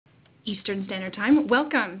Eastern Standard Time.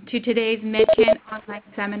 Welcome to today's Medcan Online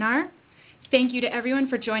Seminar. Thank you to everyone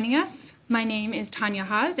for joining us. My name is Tanya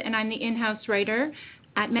Haas, and I'm the in-house writer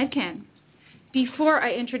at Medcan. Before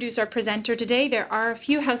I introduce our presenter today, there are a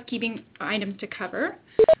few housekeeping items to cover.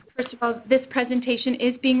 First of all, this presentation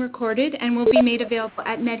is being recorded and will be made available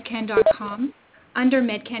at medcan.com under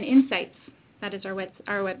Medcan Insights. That is our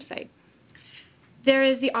website. There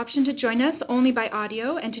is the option to join us only by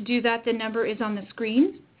audio, and to do that, the number is on the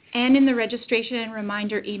screen and in the registration and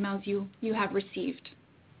reminder emails you have received.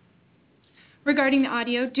 Regarding the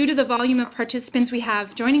audio, due to the volume of participants we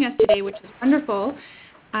have joining us today, which is wonderful,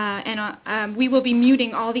 we will be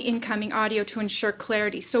muting all the incoming audio to ensure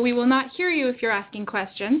clarity. So we will not hear you if you're asking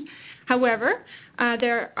questions. However,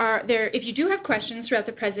 if you do have questions throughout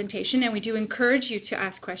the presentation, and we do encourage you to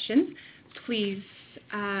ask questions, please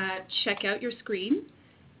check out your screen,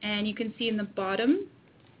 and you can see in the bottom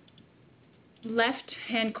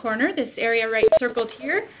left-hand corner, this area right circled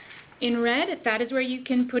here in red, that is where you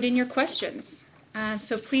can put in your questions.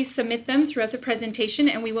 So please submit them throughout the presentation,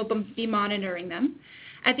 and we will be monitoring them.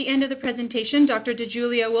 At the end of the presentation, Dr. Di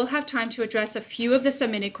Giulio will have time to address a few of the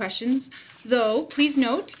submitted questions, though please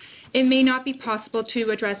note it may not be possible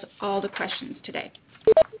to address all the questions today.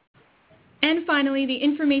 And finally, the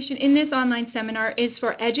information in this online seminar is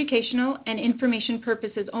for educational and information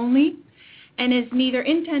purposes only, and is neither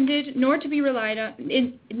intended to be relied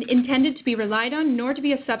on, nor to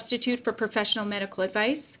be a substitute for professional medical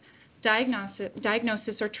advice,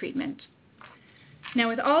 diagnosis or treatment. Now,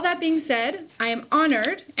 with all that being said, I am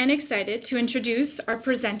honored and excited to introduce our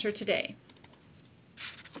presenter today.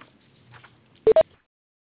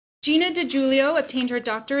 Gina Di Giulio obtained her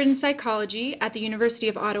doctorate in psychology at the University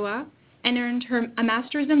of Ottawa and earned a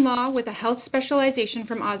master's in law with a health specialization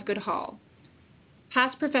from Osgoode Hall.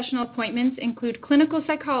 Past professional appointments include clinical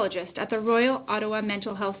psychologist at the Royal Ottawa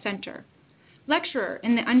Mental Health Centre, lecturer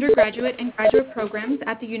in the undergraduate and graduate programs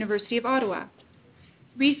at the University of Ottawa,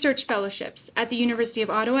 research fellowships at the University of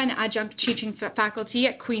Ottawa and adjunct teaching faculty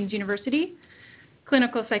at Queen's University,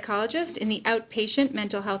 clinical psychologist in the outpatient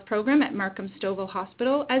mental health program at Markham Stouffville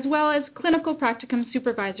Hospital, as well as clinical practicum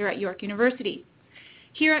supervisor at York University.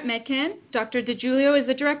 Here at Medcan, Dr. Di Giulio is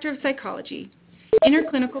the director of psychology. In her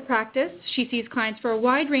clinical practice, she sees clients for a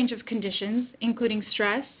wide range of conditions, including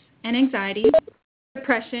stress and anxiety,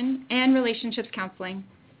 depression, and relationships counseling.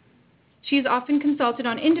 She is often consulted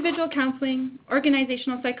on individual counseling,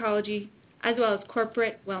 organizational psychology, as well as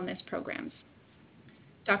corporate wellness programs.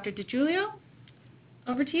 Dr. Di Giulio,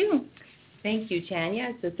 over to you. Thank you,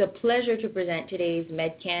 Tanya. It's a pleasure to present today's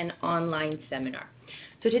Medcan Online Seminar.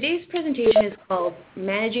 So today's presentation is called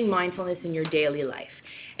Managing Mindfulness in Your Daily Life.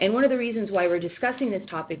 And one of the reasons why we're discussing this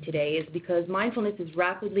topic today is because mindfulness is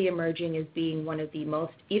rapidly emerging as being one of the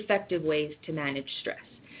most effective ways to manage stress.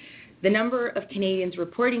 The number of Canadians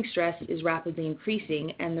reporting stress is rapidly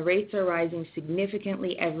increasing, and the rates are rising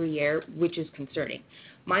significantly every year, which is concerning.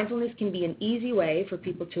 Mindfulness can be an easy way for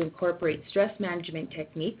people to incorporate stress management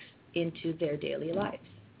techniques into their daily lives.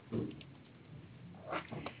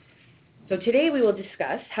 So today we will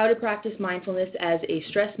discuss how to practice mindfulness as a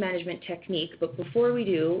stress management technique, but before we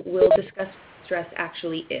do, we'll discuss what stress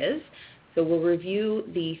actually is. So we'll review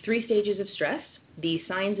the 3 stages of stress, the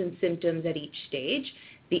signs and symptoms at each stage,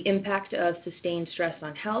 the impact of sustained stress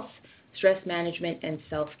on health, stress management and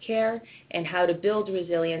self-care, and how to build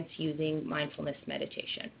resilience using mindfulness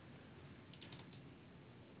meditation.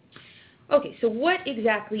 Okay, so what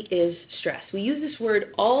exactly is stress? We use this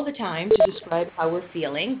word all the time to describe how we're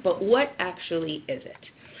feeling, but what actually is it?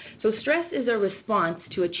 So stress is a response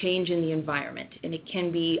to a change in the environment, and it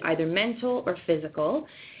can be either mental or physical,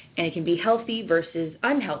 and it can be healthy versus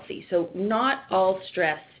unhealthy. So not all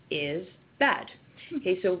stress is bad.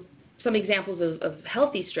 Okay, so some examples of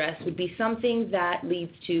healthy stress would be something that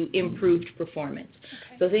leads to improved performance.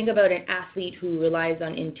 Okay. So think about an athlete who relies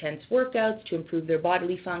on intense workouts to improve their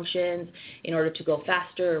bodily functions in order to go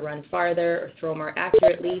faster or run farther or throw more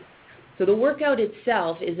accurately. So the workout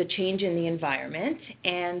itself is a change in the environment,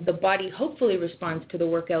 and the body hopefully responds to the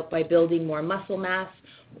workout by building more muscle mass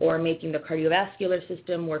or making the cardiovascular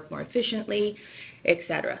system work more efficiently,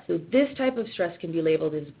 etc. So this type of stress can be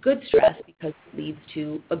labeled as good stress because it leads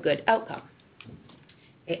to a good outcome.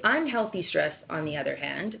 Okay, unhealthy stress, on the other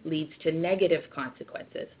hand, leads to negative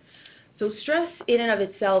consequences. So stress in and of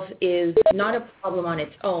itself is not a problem on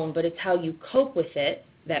its own, but it's how you cope with it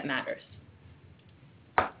that matters.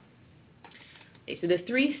 Okay, so the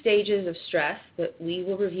 3 stages of stress that we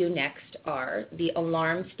will review next are the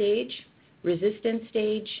alarm stage, resistance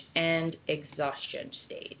stage, and exhaustion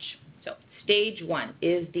stage. So stage 1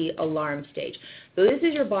 is the alarm stage. So this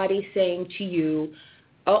is your body saying to you,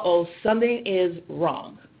 uh-oh, something is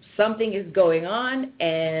wrong. Something is going on,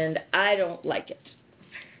 and I don't like it.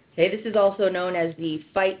 Okay, this is also known as the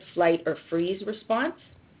fight, flight, or freeze response.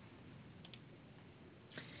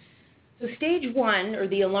 So stage 1, or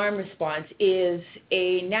the alarm response, is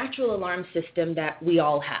a natural alarm system that we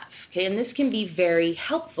all have. Okay, and this can be very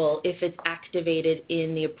helpful if it's activated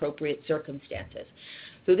in the appropriate circumstances.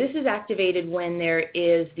 So this is activated when there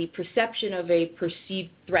is the perception of a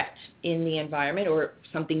perceived threat in the environment or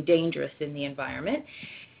something dangerous in the environment.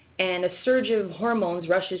 And a surge of hormones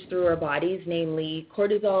rushes through our bodies, namely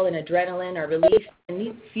cortisol and adrenaline are released, and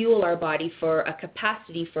these fuel our body for a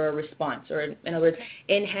capacity for a response, or in other words,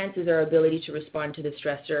 enhances our ability to respond to the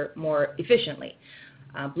stressor more efficiently.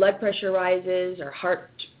 Blood pressure rises, our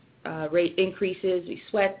heart rate increases, we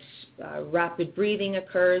sweat, rapid breathing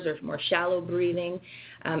occurs, or more shallow breathing,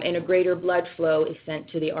 and a greater blood flow is sent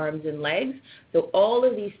to the arms and legs. So all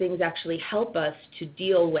of these things actually help us to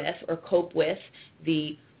deal with or cope with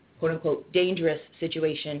the quote-unquote dangerous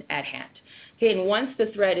situation at hand. Okay, and once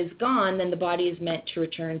the threat is gone, then the body is meant to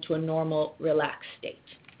return to a normal, relaxed state.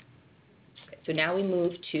 Okay, so now we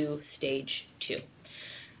move to stage 2.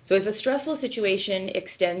 So if a stressful situation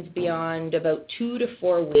extends beyond about 2 to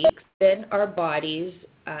 4 weeks, then our bodies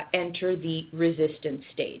enter the resistance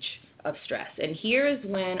stage of stress. And here is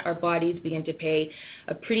when our bodies begin to pay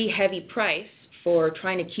a pretty heavy price for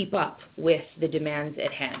trying to keep up with the demands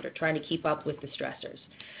at hand, or trying to keep up with the stressors.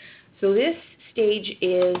 So this stage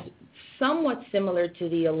is somewhat similar to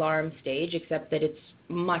the alarm stage, except that it's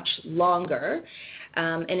much longer.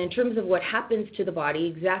 And in terms of what happens to the body,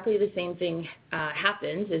 exactly the same thing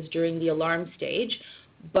happens as during the alarm stage,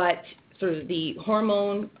 but sort of the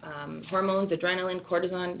hormones, adrenaline,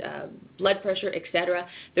 cortisol, blood pressure, etc.,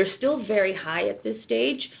 they're still very high at this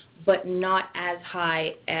stage, but not as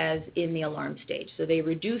high as in the alarm stage. So they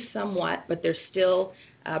reduce somewhat, but they're still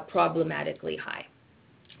problematically high.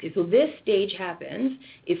 Okay, so this stage happens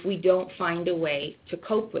if we don't find a way to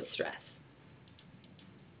cope with stress.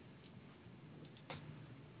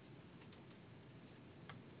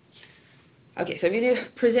 Okay, so I'm going to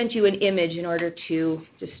present you an image in order to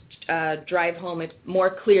just drive home it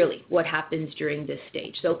more clearly what happens during this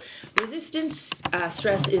stage. So resistance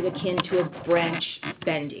stress is akin to a branch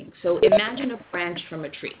bending. So imagine a branch from a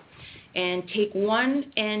tree, and take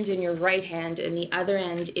one end in your right hand and the other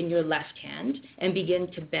end in your left hand and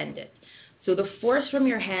begin to bend it. So the force from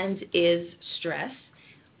your hands is stress.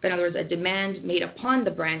 In other words, a demand made upon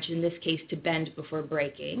the branch, in this case to bend before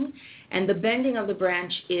breaking, and the bending of the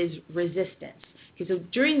branch is resistance. Okay, so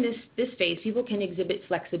during this phase, people can exhibit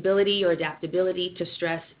flexibility or adaptability to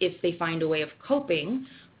stress if they find a way of coping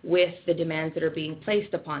with the demands that are being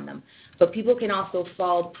placed upon them. But people can also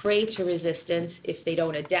fall prey to resistance if they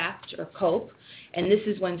don't adapt or cope, and this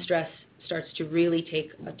is when stress starts to really take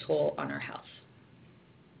a toll on our health.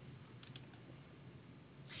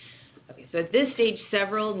 Okay, so at this stage,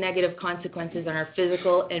 several negative consequences on our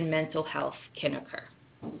physical and mental health can occur.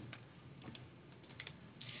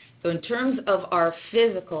 So in terms of our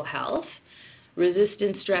physical health,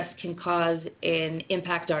 resistant stress can cause an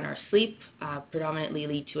impact on our sleep, predominantly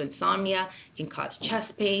lead to insomnia, can cause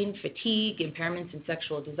chest pain, fatigue, impairments in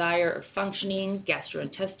sexual desire or functioning,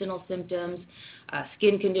 gastrointestinal symptoms,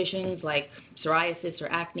 skin conditions like psoriasis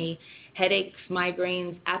or acne, headaches,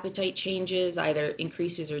 migraines, appetite changes, either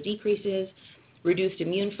increases or decreases, reduced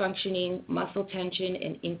immune functioning, muscle tension,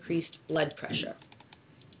 and increased blood pressure.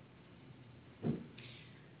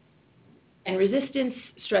 And resistance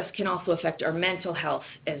stress can also affect our mental health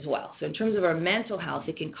as well. So in terms of our mental health,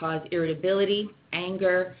 it can cause irritability,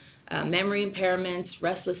 anger, memory impairments,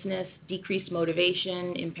 restlessness, decreased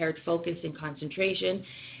motivation, impaired focus and concentration.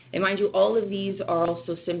 And mind you, all of these are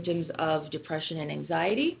also symptoms of depression and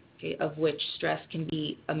anxiety, okay, of which stress can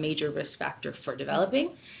be a major risk factor for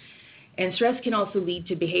developing. And stress can also lead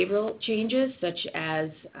to behavioral changes, such as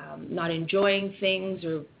not enjoying things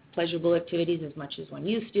or pleasurable activities as much as one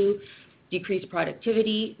used to, decreased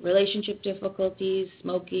productivity, relationship difficulties,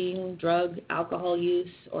 smoking, drug, alcohol use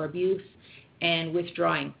or abuse, and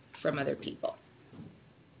withdrawing from other people.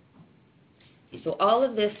 So all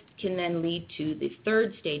of this can then lead to the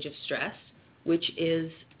third stage of stress, which is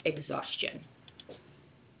exhaustion.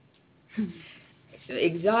 So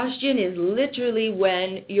exhaustion is literally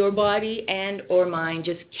when your body and or mind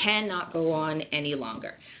just cannot go on any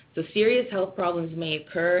longer. So serious health problems may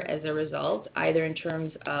occur as a result, either in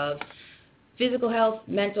terms of physical health,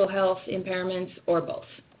 mental health impairments, or both.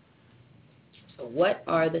 So what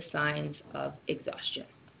are the signs of exhaustion?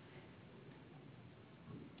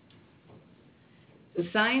 The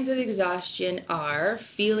signs of exhaustion are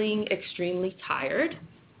feeling extremely tired,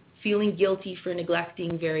 feeling guilty for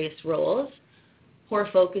neglecting various roles, poor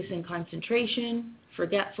focus and concentration,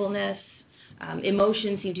 forgetfulness.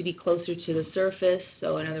 Emotions seem to be closer to the surface.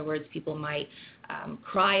 So in other words, people might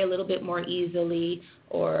cry a little bit more easily,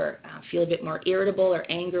 or feel a bit more irritable or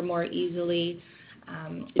anger more easily.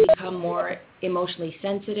 They become more emotionally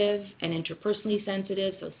sensitive and interpersonally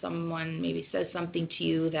sensitive. So someone maybe says something to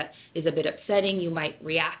you that is a bit upsetting, you might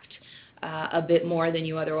react a bit more than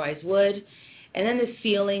you otherwise would. And then this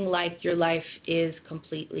feeling like your life is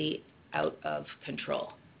completely out of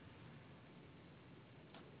control.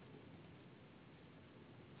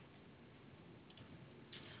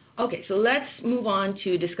 Okay, so let's move on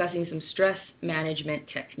to discussing some stress management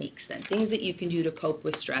techniques then, things that you can do to cope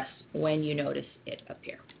with stress when you notice it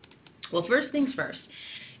appear. Well, first things first,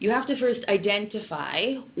 you have to first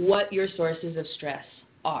identify what your sources of stress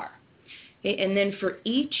are. Okay, and then for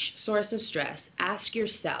each source of stress, ask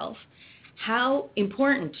yourself, how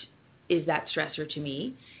important is that stressor to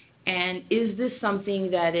me, and is this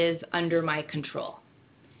something that is under my control?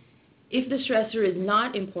 If the stressor is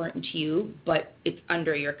not important to you, but it's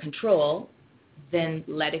under your control, then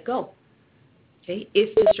let it go. Okay?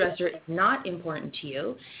 If the stressor is not important to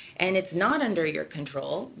you and it's not under your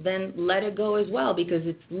control, then let it go as well, because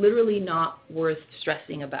it's literally not worth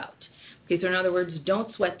stressing about. Okay, so in other words,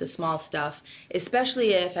 don't sweat the small stuff, especially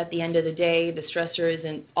if at the end of the day the stressor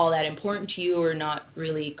isn't all that important to you or not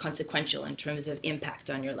really consequential in terms of impact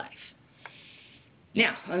on your life.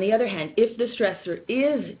 Now, on the other hand, if the stressor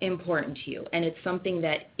is important to you and it's something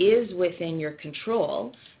that is within your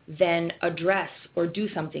control, then address or do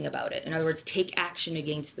something about it. In other words, take action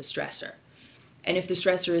against the stressor. And if the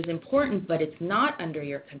stressor is important but it's not under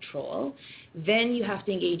your control, then you have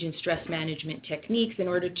to engage in stress management techniques in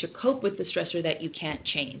order to cope with the stressor that you can't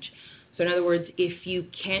change. So in other words, if you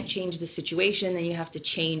can't change the situation, then you have to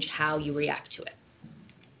change how you react to it.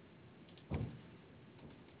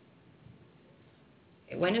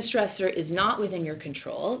 When a stressor is not within your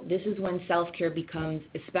control, this is when self-care becomes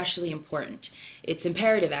especially important. It's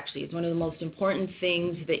imperative, actually. It's one of the most important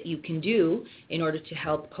things that you can do in order to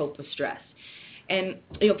help cope with stress. And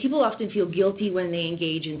people often feel guilty when they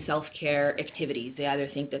engage in self-care activities. They either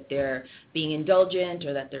think that they're being indulgent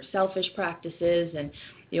or that they're selfish practices. And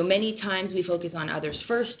many times we focus on others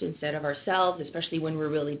first instead of ourselves, especially when we're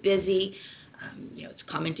really busy. It's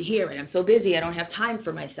common to hear, I'm so busy, I don't have time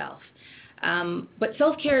for myself. But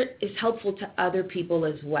self-care is helpful to other people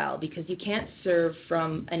as well, because you can't serve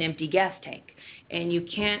from an empty gas tank, and you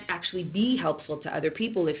can't actually be helpful to other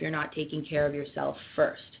people if you're not taking care of yourself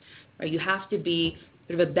first. Or you have to be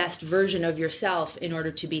sort of a best version of yourself in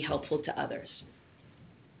order to be helpful to others.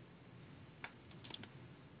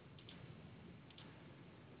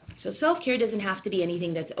 So self-care doesn't have to be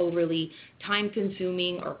anything that's overly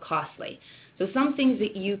time-consuming or costly. So some things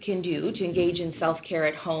that you can do to engage in self-care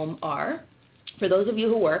at home are, for those of you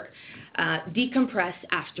who work, decompress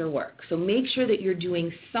after work. So make sure that you're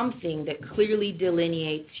doing something that clearly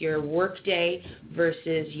delineates your work day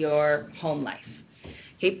versus your home life.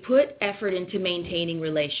 Okay, put effort into maintaining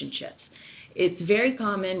relationships. It's very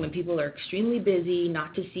common when people are extremely busy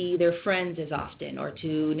not to see their friends as often, or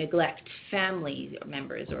to neglect family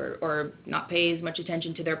members, or not pay as much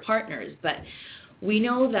attention to their partners. But we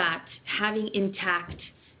know that having intact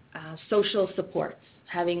social supports,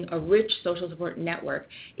 having a rich social support network,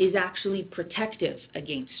 is actually protective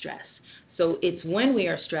against stress. So it's when we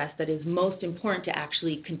are stressed that is most important to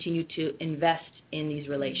actually continue to invest in these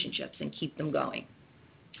relationships and keep them going.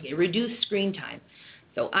 Okay, reduce screen time.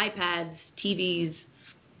 So iPads, TVs,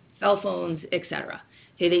 cell phones, etc.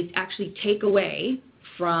 Okay, they actually take away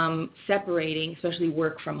from separating, especially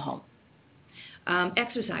work from home.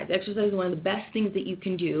 Exercise. Exercise is one of the best things that you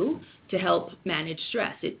can do to help manage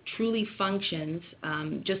stress. It truly functions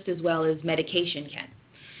just as well as medication can.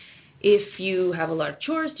 If you have a lot of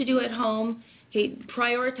chores to do at home, okay,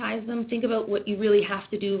 prioritize them. Think about what you really have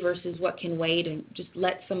to do versus what can wait, and just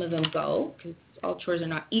let some of them go, because all chores are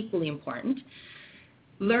not equally important.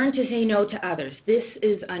 Learn to say no to others. This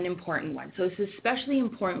is an important one. So it's especially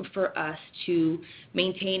important for us to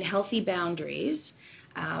maintain healthy boundaries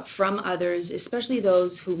from others, especially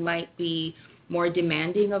those who might be more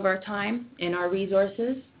demanding of our time and our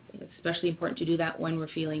resources. It's especially important to do that when we're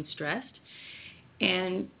feeling stressed.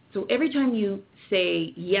 And so every time you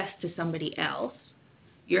say yes to somebody else,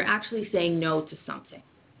 you're actually saying no to something.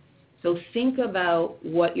 So think about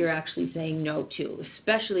what you're actually saying no to,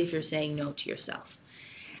 especially if you're saying no to yourself.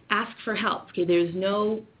 Ask for help. Okay, there's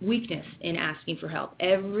no weakness in asking for help.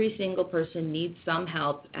 Every single person needs some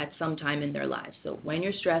help at some time in their lives. So when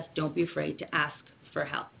you're stressed, don't be afraid to ask for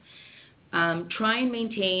help. Try and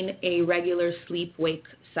maintain a regular sleep-wake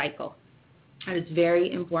cycle. And it's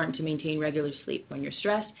very important to maintain regular sleep when you're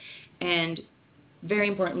stressed, and very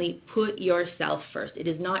importantly, put yourself first. It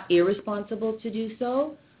is not irresponsible to do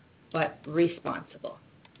so, but responsible.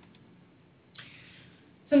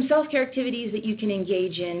 Some self-care activities that you can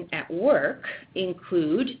engage in at work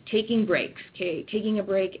include taking breaks. Okay, taking a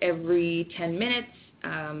break every 10 minutes, a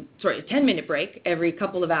 10-minute break every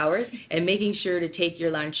couple of hours, and making sure to take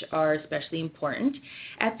your lunch are especially important.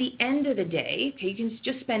 At the end of the day, okay, you can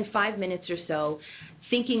just spend 5 minutes or so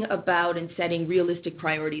thinking about and setting realistic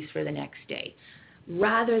priorities for the next day,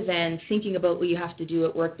 rather than thinking about what you have to do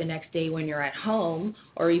at work the next day when you're at home,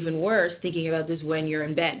 or even worse, thinking about this when you're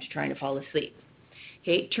in bed trying to fall asleep.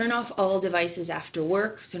 Okay, turn off all devices after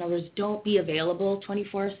work. So in other words, don't be available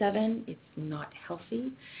 24/7. It's not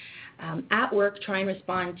healthy. At work, try and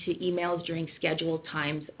respond to emails during scheduled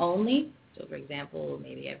times only. So for example,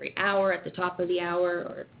 maybe every hour at the top of the hour,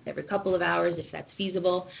 or every couple of hours if that's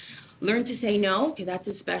feasible. Learn to say no, because that's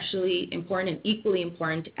especially important and equally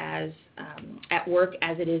important as at work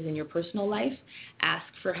as it is in your personal life. Ask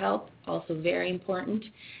for help, also very important.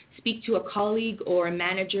 Speak to a colleague or a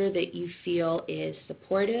manager that you feel is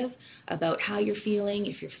supportive about how you're feeling,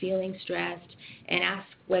 if you're feeling stressed, and ask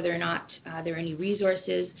whether or not there are any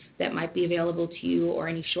resources that might be available to you, or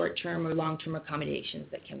any short-term or long-term accommodations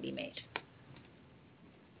that can be made.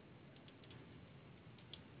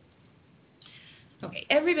 Okay,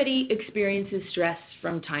 everybody experiences stress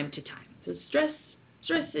from time to time. So stress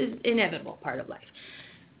is an inevitable part of life.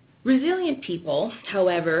 Resilient people,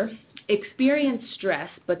 however, experience stress,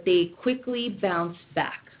 but they quickly bounce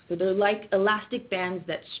back. So they're like elastic bands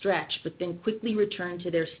that stretch, but then quickly return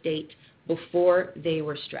to their state before they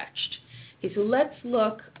were stretched. Okay, so let's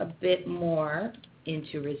look a bit more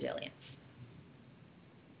into resilience.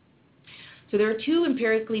 So there are two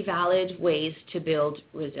empirically valid ways to build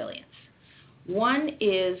resilience. One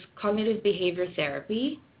is cognitive behavior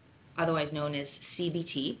therapy, otherwise known as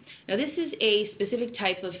CBT. Now, this is a specific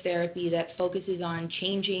type of therapy that focuses on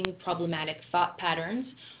changing problematic thought patterns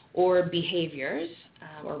or behaviors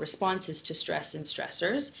or responses to stress and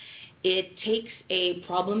stressors. It takes a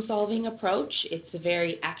problem-solving approach. It's a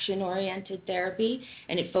very action-oriented therapy,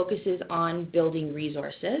 and it focuses on building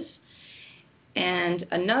resources. And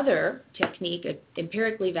another technique,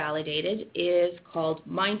 empirically validated, is called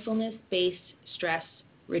mindfulness-based stress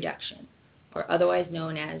reduction, or otherwise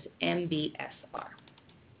known as MBSR.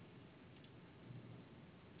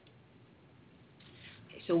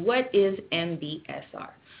 Okay, so what is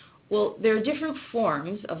MBSR? Well, there are different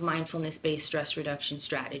forms of mindfulness-based stress reduction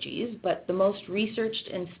strategies, but the most researched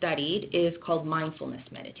and studied is called mindfulness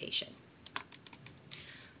meditation.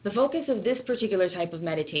 The focus of this particular type of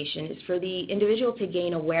meditation is for the individual to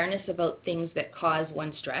gain awareness about things that cause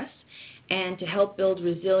one stress, and to help build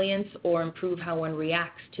resilience or improve how one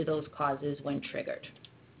reacts to those causes when triggered.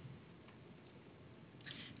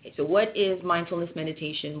 Okay, so what is mindfulness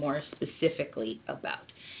meditation more specifically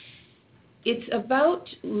about? It's about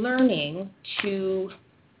learning to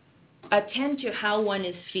attend to how one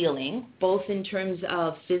is feeling, both in terms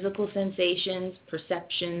of physical sensations,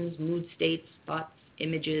 perceptions, mood states, thoughts,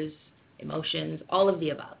 images, emotions, all of the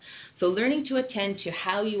above. So learning to attend to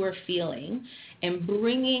how you are feeling and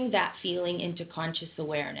bringing that feeling into conscious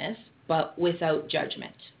awareness, but without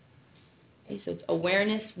judgment. Okay, so it's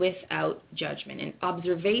awareness without judgment. And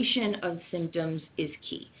observation of symptoms is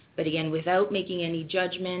key, but again, without making any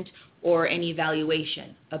judgment or any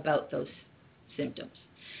evaluation about those symptoms.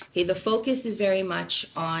 Okay, the focus is very much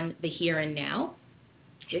on the here and now.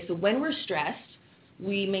 Okay, so when we're stressed,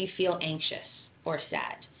 we may feel anxious or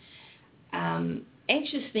sad.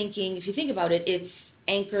 Anxious thinking, if you think about it, it's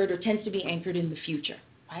anchored or tends to be anchored in the future,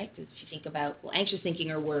 right? Because if you think about, well, anxious thinking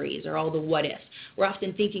or worries or all the what ifs, we're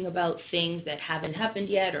often thinking about things that haven't happened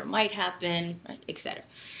yet or might happen, right, etc.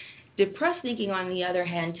 Depressed thinking, on the other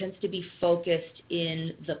hand, tends to be focused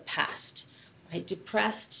in the past, right?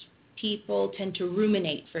 Depressed people tend to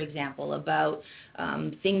ruminate, for example, about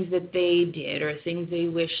things that they did or things they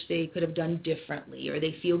wish they could have done differently, or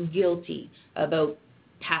they feel guilty about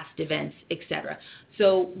past events, etc.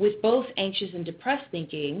 So with both anxious and depressed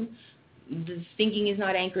thinking, the thinking is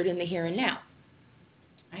not anchored in the here and now.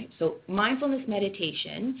 Right? So mindfulness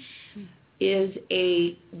meditation is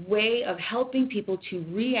a way of helping people to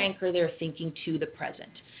re-anchor their thinking to the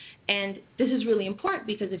present. And this is really important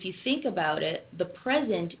because if you think about it, the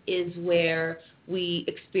present is where we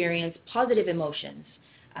experience positive emotions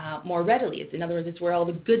more readily. In other words, it's where all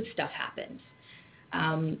the good stuff happens.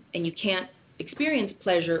 And you can't experience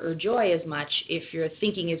pleasure or joy as much if your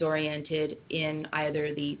thinking is oriented in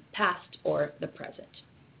either the past or the present.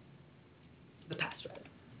 The past, rather.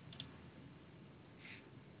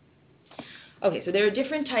 Okay, so there are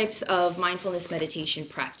different types of mindfulness meditation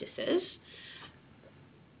practices.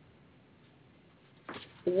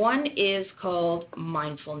 One is called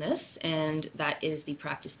mindfulness, and that is the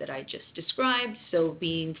practice that I just described, so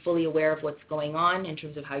being fully aware of what's going on in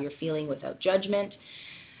terms of how you're feeling without judgment.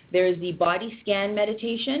 There's the body scan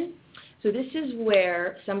meditation. So this is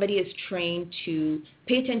where somebody is trained to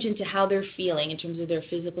pay attention to how they're feeling in terms of their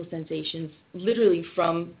physical sensations, literally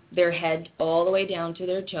from their head all the way down to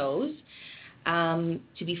their toes, to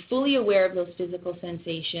be fully aware of those physical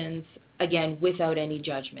sensations, again, without any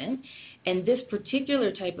judgment. And this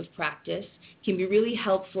particular type of practice can be really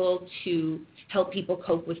helpful to help people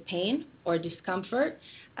cope with pain or discomfort,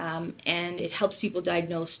 and it helps people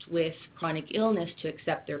diagnosed with chronic illness to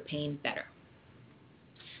accept their pain better.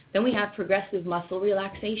 Then we have progressive muscle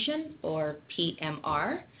relaxation, or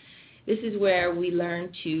PMR. This is where we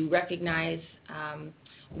learn to recognize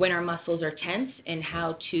when our muscles are tense and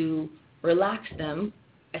how to relax them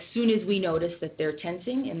as soon as we notice that they're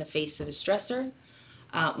tensing in the face of a stressor.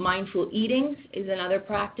 Mindful eating is another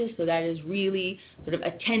practice, so that is really sort of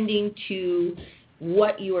attending to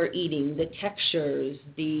what you are eating, the textures,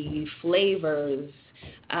 the flavors,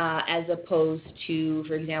 as opposed to,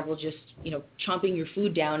 for example, just chomping your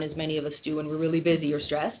food down, as many of us do when we're really busy or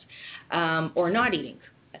stressed, or not eating,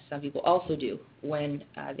 as some people also do when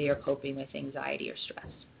they are coping with anxiety or stress.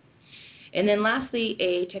 And then lastly,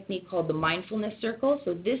 a technique called the mindfulness circle.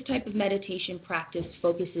 So this type of meditation practice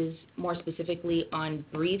focuses more specifically on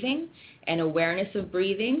breathing and awareness of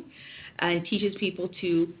breathing, and teaches people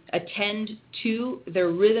to attend to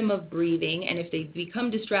their rhythm of breathing, and if they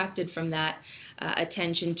become distracted from that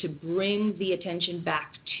attention, to bring the attention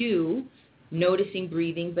back to noticing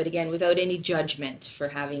breathing, but again, without any judgment for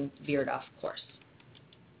having veered off course.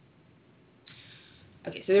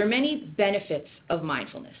 Okay, so there are many benefits of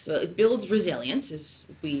mindfulness. So it builds resilience, as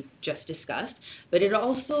we just discussed, but it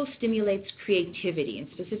also stimulates creativity and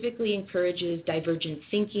specifically encourages divergent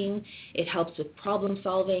thinking. It helps with problem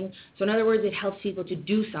solving. So in other words, it helps people to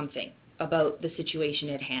do something about the situation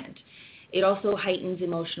at hand. It also heightens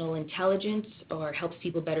emotional intelligence, or helps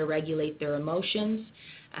people better regulate their emotions,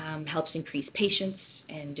 helps increase patience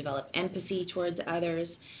and develop empathy towards others.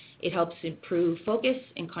 It helps improve focus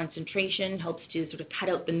and concentration, helps to sort of cut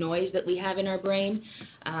out the noise that we have in our brain.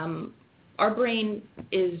 Our brain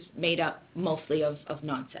is made up mostly of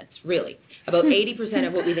nonsense, really. About 80%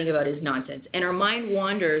 of what we think about is nonsense, and our mind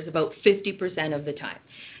wanders about 50% of the time.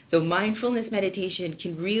 So mindfulness meditation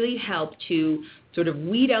can really help to sort of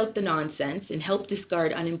weed out the nonsense and help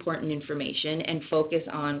discard unimportant information and focus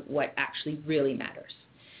on what actually really matters.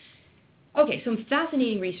 Okay, some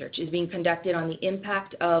fascinating research is being conducted on the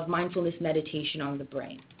impact of mindfulness meditation on the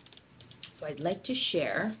brain. So I'd like to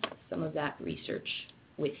share some of that research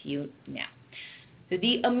with you now. So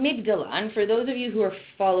the amygdala, and for those of you who are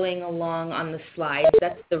following along on the slide,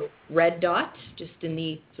 that's the red dot just in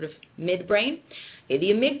the sort of midbrain. Okay,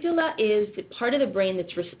 the amygdala is the part of the brain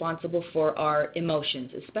that's responsible for our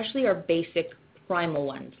emotions, especially our basic primal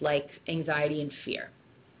ones like anxiety and fear.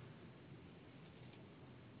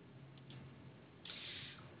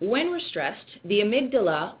 When we're stressed, the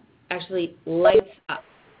amygdala actually lights up,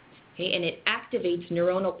 okay, and it activates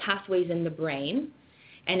neuronal pathways in the brain,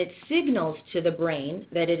 and it signals to the brain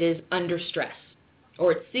that it is under stress,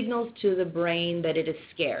 or it signals to the brain that it is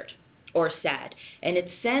scared or sad, and it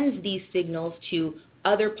sends these signals to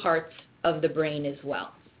other parts of the brain as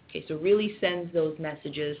well. Okay, so really sends those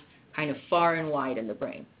messages kind of far and wide in the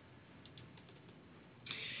brain.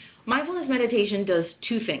 Mindfulness meditation does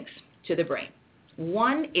two things to the brain.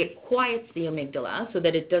 One, it quiets the amygdala so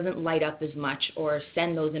that it doesn't light up as much or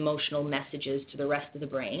send those emotional messages to the rest of the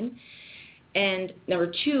brain. And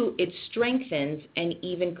number two, it strengthens and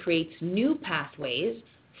even creates new pathways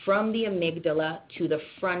from the amygdala to the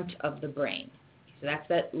front of the brain. So that's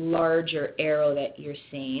that larger arrow that you're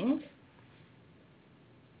seeing.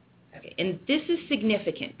 Okay, and this is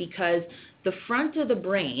significant because the front of the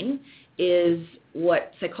brain is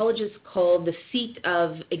what psychologists call the seat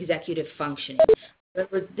of executive functioning. In other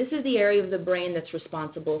words, this is the area of the brain that's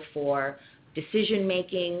responsible for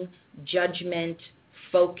decision-making, judgment,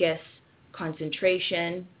 focus,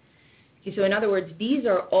 concentration. Okay, so in other words, these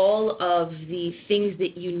are all of the things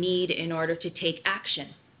that you need in order to take action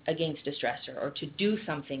against a stressor or to do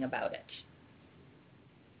something about it.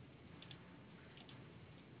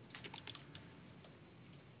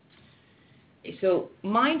 So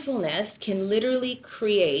mindfulness can literally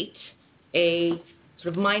create a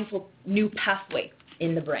sort of mindful new pathway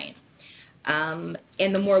in the brain. And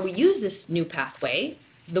the more we use this new pathway,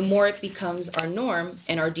 the more it becomes our norm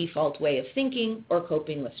and our default way of thinking or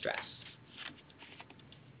coping with stress.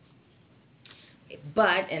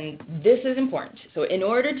 but, and this is important, so in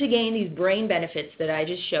order to gain these brain benefits that I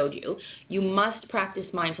just showed you, you must practice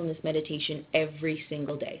mindfulness meditation every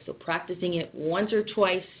single day. So practicing it once or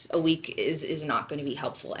twice a week is not going to be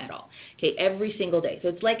helpful at all. Okay, every single day. So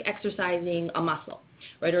it's like exercising a muscle,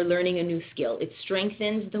 right, or learning a new skill. It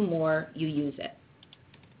strengthens the more you use it.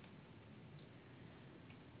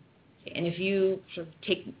 Okay, and if you sort of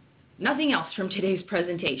take nothing else from today's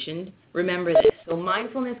presentation, remember this. So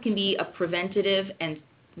mindfulness can be a preventative and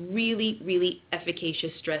really, really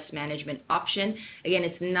efficacious stress management option. Again,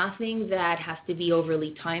 it's nothing that has to be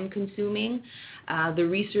overly time-consuming. The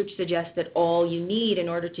research suggests that all you need in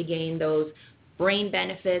order to gain those brain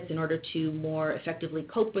benefits, in order to more effectively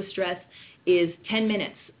cope with stress, is 10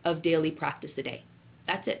 minutes of daily practice a day.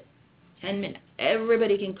 That's it, 10 minutes.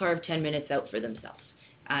 Everybody can carve 10 minutes out for themselves.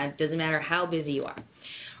 It doesn't matter how busy you are.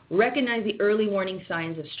 Recognize the early warning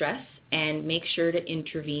signs of stress and make sure to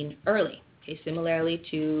intervene early. Okay, similarly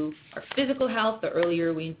to our physical health, the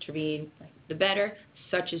earlier we intervene, the better.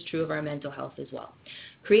 Such is true of our mental health as well.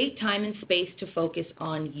 Create time and space to focus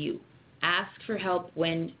on you. Ask for help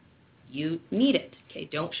when you need it. Okay,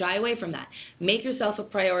 don't shy away from that. Make yourself a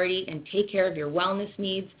priority and take care of your wellness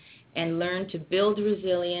needs, and learn to build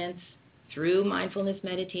resilience through mindfulness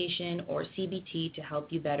meditation or CBT to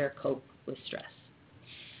help you better cope with stress.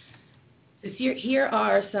 So here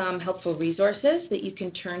are some helpful resources that you can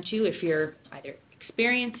turn to if you're either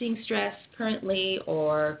experiencing stress currently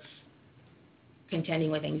or contending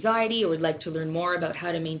with anxiety or would like to learn more about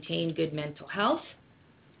how to maintain good mental health.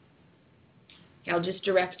 I'll just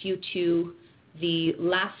direct you to the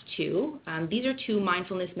last two. These are two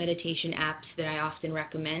mindfulness meditation apps that I often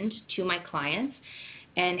recommend to my clients.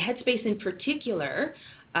 And Headspace in particular,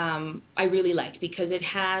 I really like because it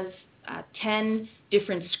has 10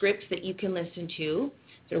 different scripts that you can listen to.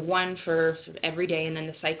 Sort of one for sort of every day, and then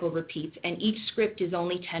the cycle repeats. And each script is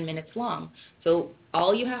only 10 minutes long. So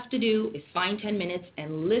all you have to do is find 10 minutes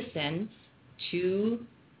and listen to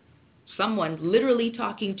someone literally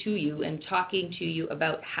talking to you and talking to you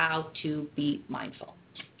about how to be mindful.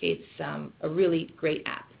 Okay, it's a really great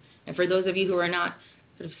app. And for those of you who are not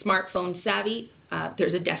sort of smartphone savvy,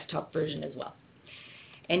 there's a desktop version as well.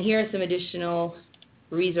 And here are some additional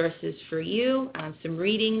resources for you, some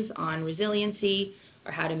readings on resiliency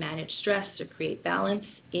or how to manage stress or create balance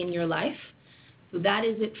in your life. So that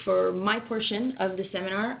is it for my portion of the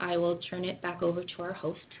seminar. I will turn it back over to our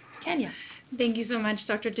host, Tanya. Thank you so much,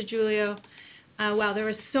 Dr. Di Giulio. Wow, there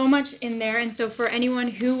was so much in there. And so for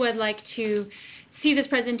anyone who would like to see this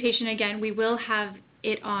presentation again, we will have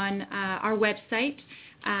it on our website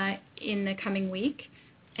in the coming week.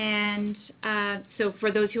 And so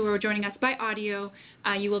for those who are joining us by audio,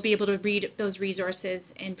 you will be able to read those resources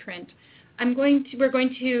in print. We're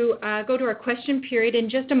going to go to our question period in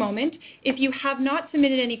just a moment. If you have not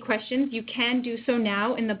submitted any questions, you can do so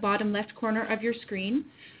now in the bottom left corner of your screen.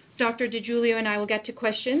 Dr. Di Giulio and I will get to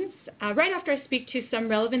questions right after I speak to some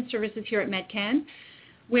relevant services here at Medcan,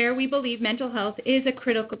 where we believe mental health is a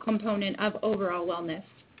critical component of overall wellness.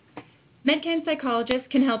 Medcan Psychologist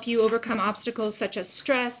can help you overcome obstacles such as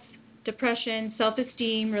stress, depression,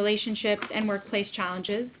 self-esteem, relationships, and workplace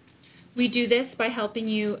challenges. We do this by helping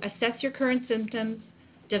you assess your current symptoms,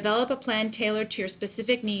 develop a plan tailored to your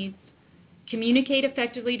specific needs, communicate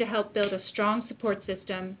effectively to help build a strong support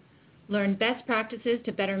system, learn best practices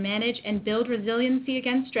to better manage and build resiliency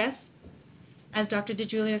against stress, as Dr. Di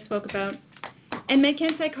Giulio spoke about. And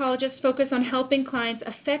Medcan Psychologists focus on helping clients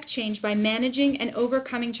affect change by managing and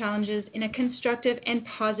overcoming challenges in a constructive and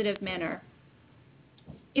positive manner.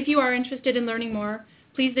 If you are interested in learning more,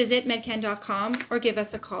 please visit medcan.com or give us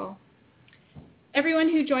a call. Everyone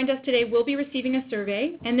who joined us today will be receiving a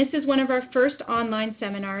survey, and this is one of our first online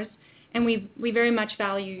seminars, and we very much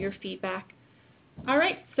value your feedback. All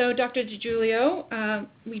right, so Dr. Di Giulio,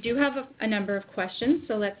 we do have a number of questions,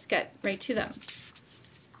 so let's get right to them.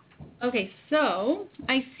 Okay, so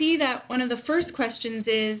I see that one of the first questions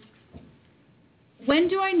is, when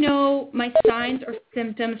do I know my signs or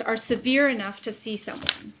symptoms are severe enough to see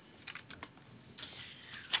someone?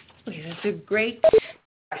 Okay, that's a great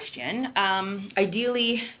question.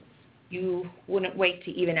 Ideally, you wouldn't wait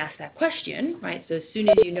to even ask that question, right? So as soon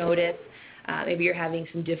as you notice maybe you're having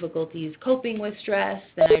some difficulties coping with stress,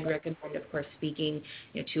 then I'd recommend, of course, speaking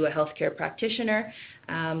to a healthcare practitioner.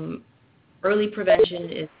 Early prevention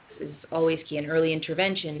is always key, and early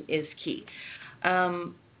intervention is key.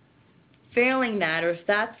 Failing that, or if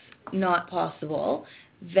that's not possible,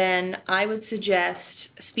 then I would suggest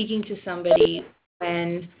speaking to somebody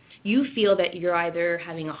when you feel that you're either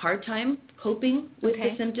having a hard time coping with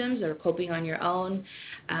the symptoms or coping on your own,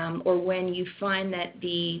 or when you find that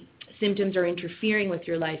the symptoms are interfering with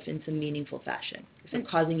your life in some meaningful fashion, so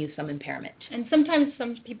causing you some impairment. And sometimes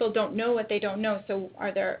some people don't know what they don't know, so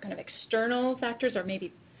are there kind of external factors, or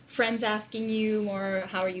maybe friends asking you, or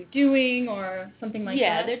how are you doing, or something like that?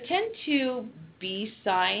 Yeah, there tend to be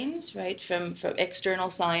signs, right, from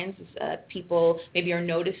external signs. People maybe are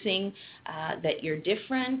noticing that you're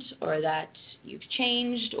different, or that you've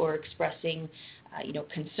changed, or expressing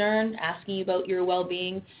concern, asking you about your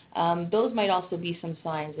well-being. Those might also be some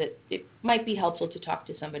signs that it might be helpful to talk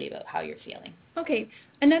to somebody about how you're feeling. Okay.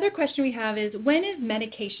 Another question we have is, when is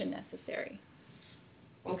medication necessary?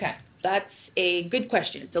 Okay. That's a good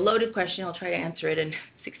question. It's a loaded question. I'll try to answer it in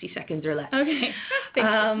 60 seconds or less. Okay.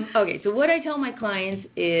 Okay, so what I tell my clients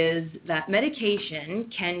is that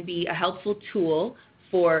medication can be a helpful tool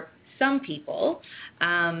for some people.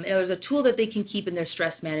 There's a tool that they can keep in their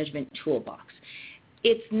stress management toolbox.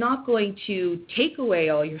 It's not going to take away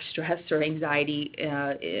all your stress or anxiety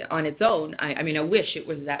on its own. I mean, I wish it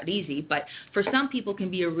was that easy, but for some people can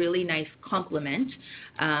be a really nice complement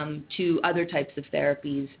to other types of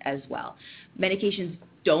therapies as well. Medications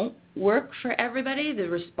don't work for everybody. The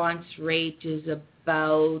response rate is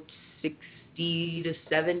about 60 to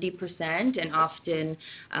 70%, and often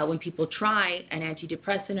when people try an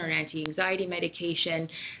antidepressant or an anti-anxiety medication,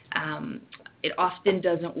 it often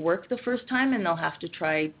doesn't work the first time, and they'll have to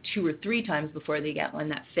try 2 or 3 times before they get one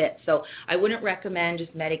that fits. So I wouldn't recommend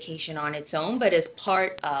just medication on its own, but as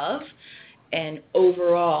part of an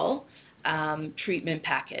overall treatment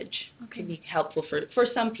package. Okay. Can be helpful for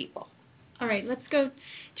some people. All right, let's go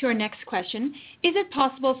to our next question. Is it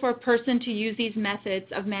possible for a person to use these methods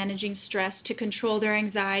of managing stress to control their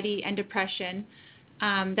anxiety and depression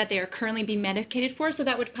that they are currently being medicated for? So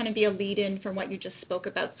that would kind of be a lead-in from what you just spoke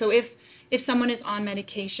about. So if someone is on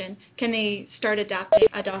medication, can they start adopting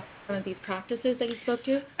some of these practices that you spoke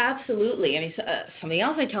to? Absolutely. I mean, something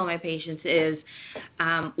else I tell my patients is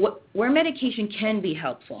where medication can be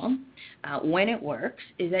helpful when it works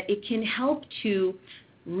is that it can help to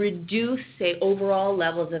reduce, say, overall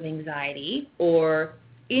levels of anxiety or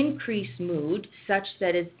increase mood such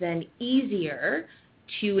that it's then easier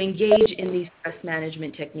to engage in these stress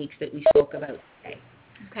management techniques that we spoke about today.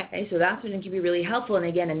 Okay, so that's going to be really helpful, and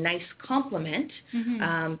again, a nice complement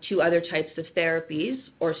to other types of therapies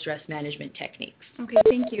or stress management techniques. Okay,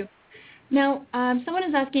 thank you. Now, someone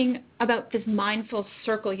is asking about this mindful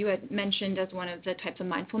circle you had mentioned as one of the types of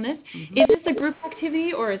mindfulness. Is this a group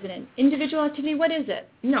activity or is it an individual activity? What is it?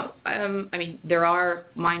 No, I mean, there are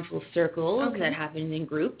mindful circles that happen in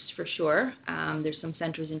groups for sure. There's some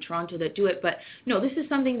centers in Toronto that do it, but no, this is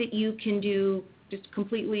something that you can do just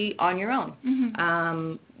completely on your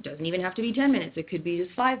own. Doesn't even have to be 10 minutes. It could be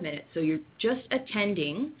just 5 minutes. So you're just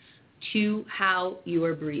attending to how you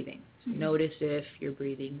are breathing. So notice if you're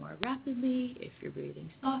breathing more rapidly, if you're breathing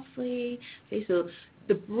softly. Okay, so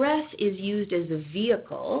the breath is used as a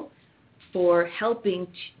vehicle for helping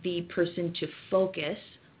the person to focus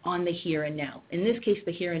on the here and now. In this case,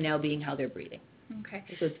 the here and now being how they're breathing. Okay.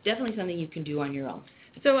 So it's definitely something you can do on your own.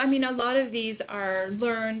 So, I mean, a lot of these are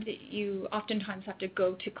learned. You oftentimes have to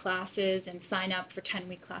go to classes and sign up for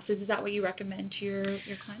 10-week classes. Is that what you recommend to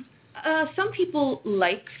your clients? Some people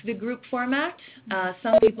like the group format.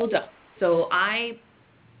 Some people don't. So I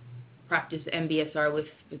practice MBSR with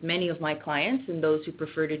many of my clients, and those who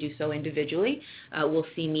prefer to do so individually will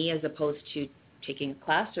see me as opposed to taking a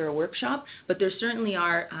class or a workshop. But there certainly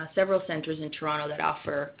are several centers in Toronto that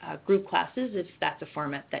offer group classes if that's a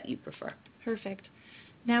format that you prefer. Perfect.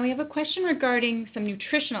 Now we have a question regarding some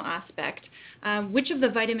nutritional aspect. Which of the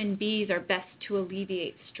vitamin Bs are best to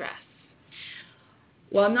alleviate stress?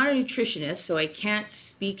 Well, I'm not a nutritionist, so I can't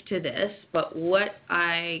speak to this, but what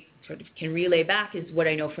I sort of can relay back is what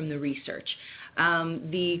I know from the research.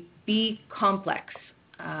 The B complex,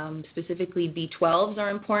 specifically B12s, are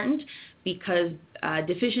important because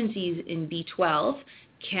deficiencies in B12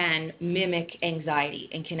 can mimic anxiety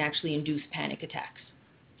and can actually induce panic attacks.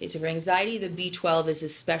 Okay, so for anxiety, the B12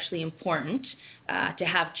 is especially important to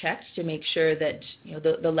have checked to make sure that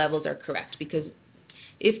the levels are correct, because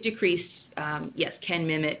if decreased, yes, can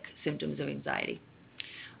mimic symptoms of anxiety.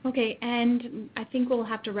 Okay, and I think we'll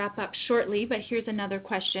have to wrap up shortly, but here's another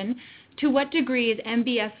question. To what degree is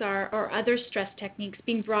MBSR or other stress techniques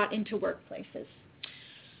being brought into workplaces?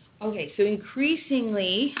 Okay, so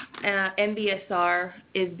increasingly, MBSR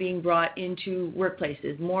is being brought into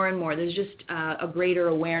workplaces more and more. There's just a greater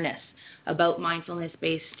awareness about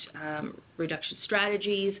mindfulness-based reduction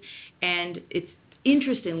strategies, and it's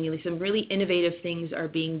interestingly, some really innovative things are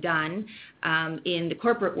being done in the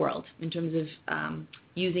corporate world in terms of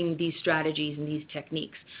using these strategies and these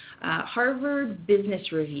techniques. Harvard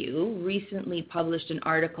Business Review recently published an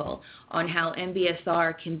article on how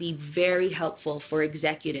MBSR can be very helpful for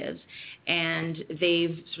executives, and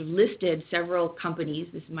they've sort of listed several companies,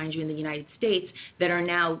 this is, mind you, in the United States, that are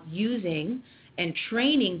now using and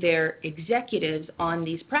training their executives on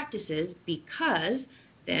these practices because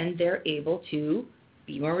then they're able to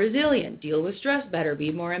be more resilient, deal with stress better,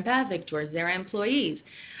 be more empathic towards their employees.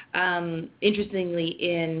 Interestingly,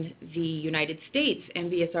 in the United States,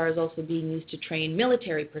 MBSR is also being used to train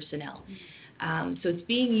military personnel. So it's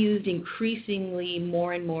being used increasingly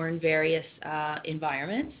more and more in various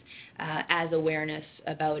environments as awareness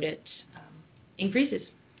about it increases.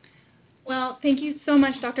 Well, thank you so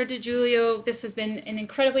much, Dr. Di Giulio. This has been an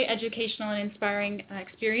incredibly educational and inspiring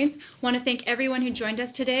experience. I want to thank everyone who joined us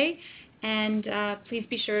today, and please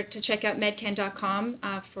be sure to check out medcan.com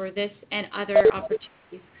for this and other opportunities.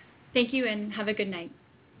 Thank you, and have a good night.